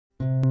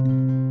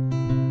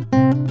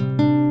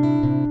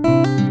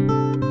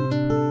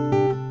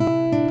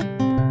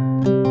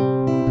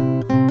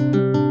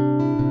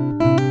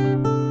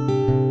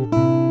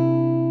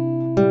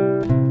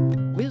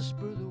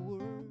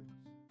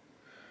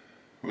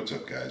What's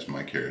up guys,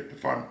 Mike here at the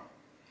farm.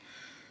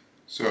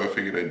 So I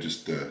figured I'd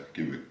just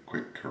give a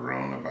quick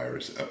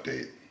coronavirus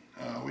update.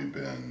 We've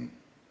been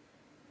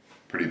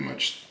pretty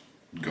much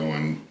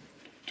going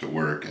to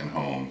work and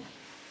home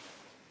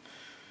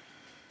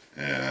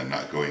and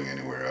not going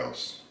anywhere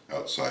else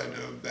outside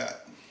of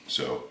that.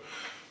 So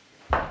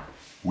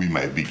we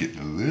might be getting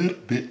a little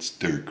bit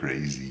stir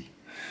crazy.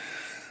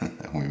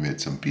 We made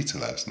some pizza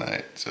last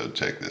night, so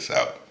check this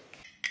out.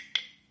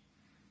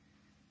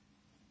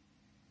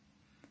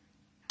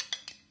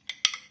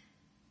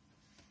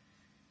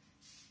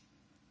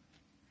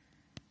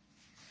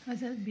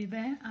 What's that,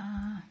 baby?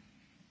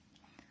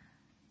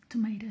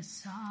 Tomato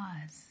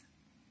sauce.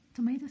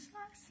 Tomato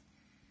sauce?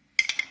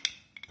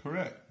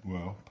 Correct.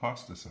 Well,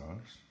 pasta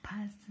sauce.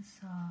 Pasta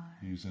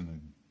sauce. Using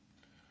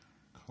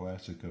a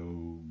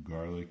classico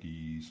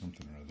garlicky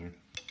something or other.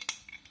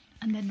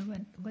 And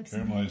then what's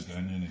Caramelized next?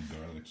 onion and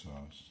garlic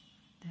sauce.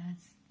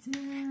 That's the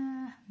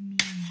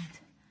meat.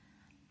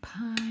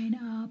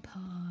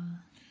 Pineapple.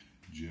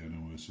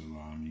 Genoa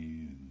salami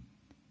and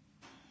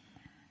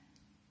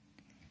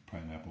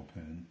pineapple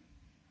pen.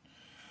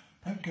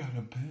 I've got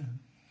a pen.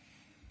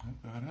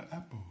 I've got an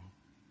apple.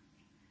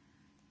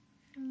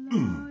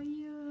 Oh,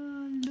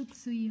 yeah, looks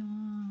so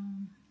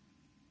yum.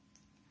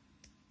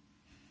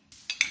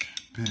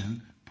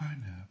 Pen,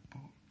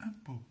 pineapple,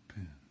 apple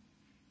pen.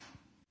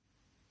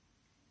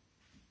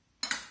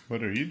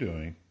 What are you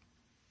doing?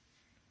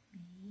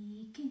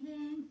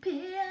 Making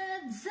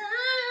pizza.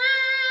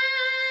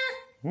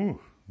 Ooh,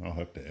 I'll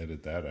have to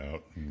edit that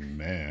out.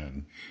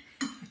 Man.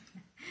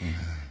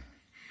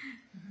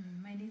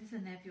 My niece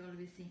and nephew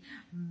always say,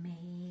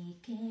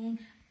 making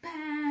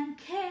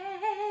pancakes.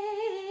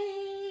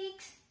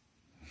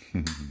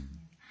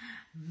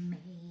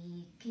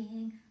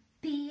 Making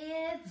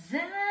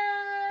pizza.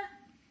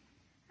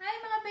 Hi,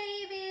 my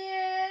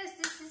babies.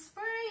 This is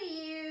for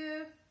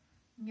you.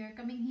 You're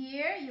coming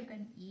here. You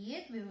can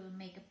eat. We will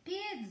make a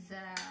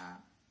pizza.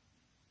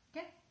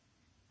 Okay?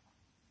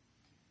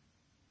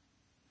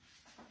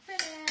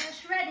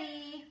 Finish.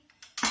 Ready.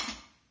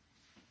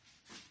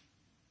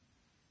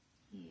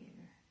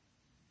 Here.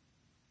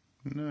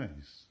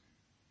 Nice.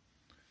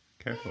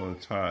 Careful,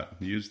 it's hot.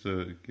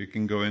 It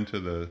can go into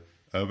the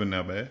oven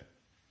now, babe.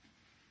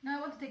 Now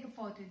I want to take a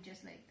photo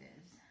just like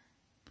this.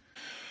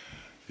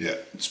 Yeah,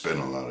 spent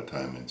a lot of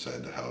time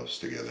inside the house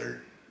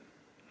together.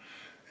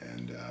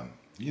 And,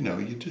 you know,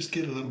 you just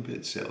get a little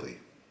bit silly.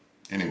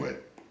 Anyway,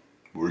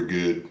 we're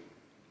good.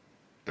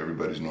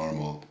 Everybody's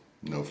normal.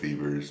 No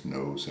fevers,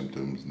 no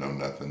symptoms, no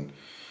nothing.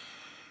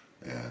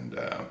 And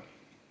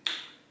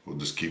we'll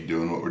just keep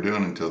doing what we're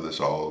doing until this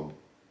all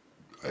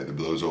either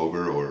blows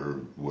over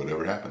or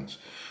whatever happens.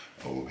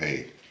 Oh,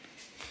 hey,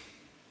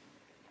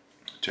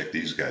 check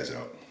these guys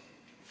out.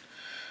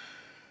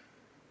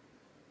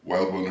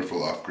 Wild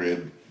Wonderful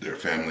Off-Grid, their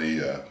family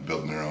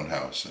building their own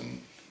house,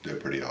 and they're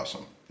pretty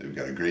awesome. They've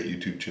got a great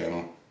YouTube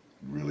channel,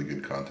 really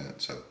good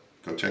content, so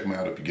go check them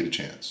out if you get a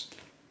chance.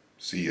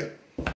 See ya.